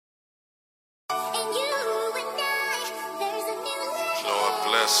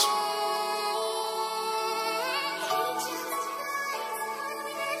bless me.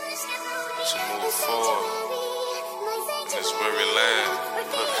 To move forward in this very land,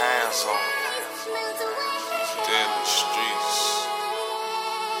 put hands on these deadly streets.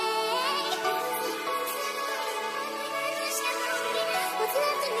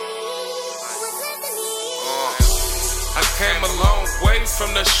 I came a long way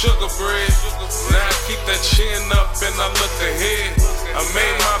from that sugar bread. Now I keep that chin up and I look ahead. I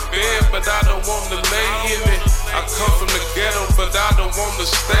made my bed, but I don't want to lay in it. I come from the ghetto, but I don't want to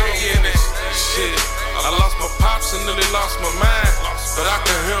stay in it. Shit, I lost my pops and nearly lost my mind, but I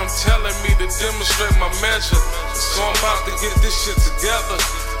can hear him telling me to demonstrate my measure. So I'm about to get this shit together.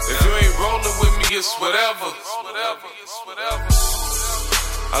 If you ain't rolling with me, it's whatever.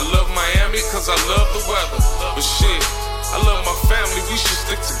 I love Miami cause I love the weather, but shit, I love my family, we should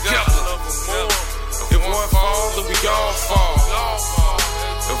stick together. If one fall, then we all fall.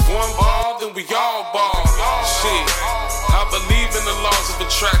 If one ball, then we all ball. Shit, I believe in the laws of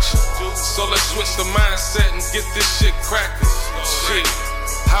attraction, so let's switch the mindset and get this shit cracking. Shit,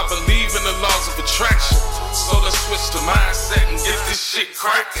 I believe in the laws of attraction, so let's switch the mindset and get this shit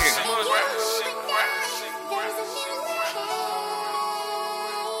cracking.